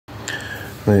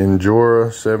The Injora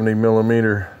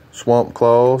 70mm swamp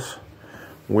claws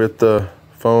with the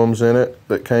foams in it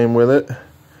that came with it.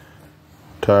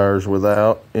 Tires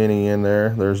without any in there.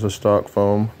 There's the stock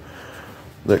foam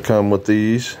that come with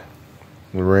these.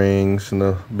 The rings and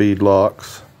the bead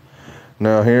locks.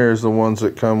 Now here's the ones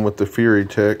that come with the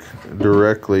Furitek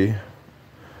directly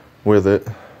with it.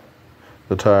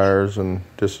 The tires and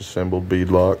disassembled bead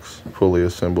locks, fully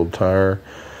assembled tire,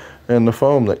 and the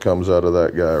foam that comes out of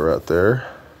that guy right there.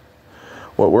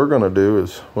 What we're going to do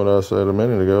is what I said a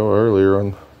minute ago earlier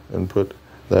on, and put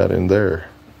that in there.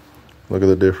 Look at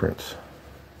the difference.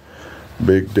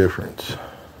 Big difference.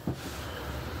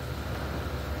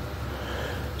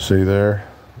 See there?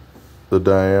 The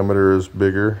diameter is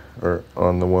bigger or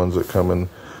on the ones that come in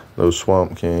those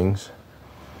Swamp Kings.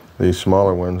 These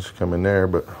smaller ones come in there,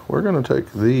 but we're going to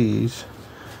take these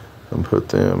and put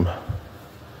them,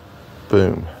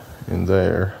 boom, in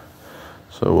there.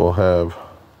 So we'll have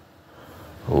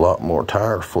a lot more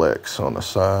tire flex on the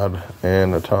side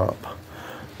and the top.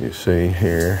 You see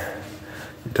here,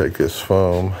 you take this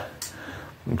foam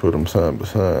and put them side by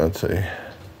side. See,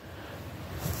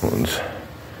 one's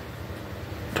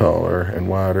taller and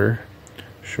wider,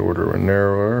 shorter and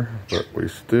narrower, but we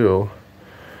still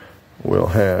will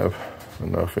have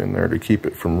enough in there to keep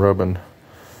it from rubbing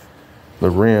the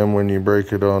rim when you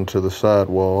break it onto the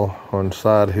sidewall on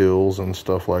side hills and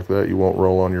stuff like that. You won't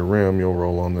roll on your rim, you'll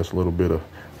roll on this little bit of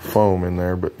foam in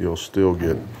there, but you'll still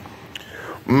get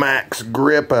max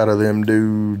grip out of them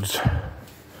dudes.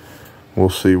 We'll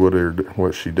see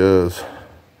what she does.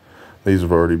 These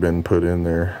have already been put in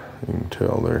there. You can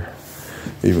tell they're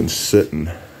even sitting.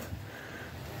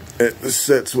 It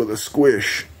sits with a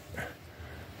squish.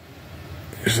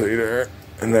 You see there?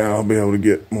 And now I'll be able to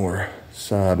get more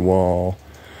sidewall,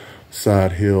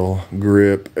 side hill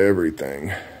grip,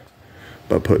 everything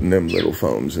by putting them little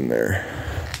foams in there.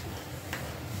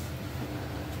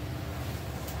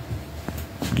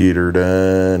 Get her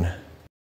done.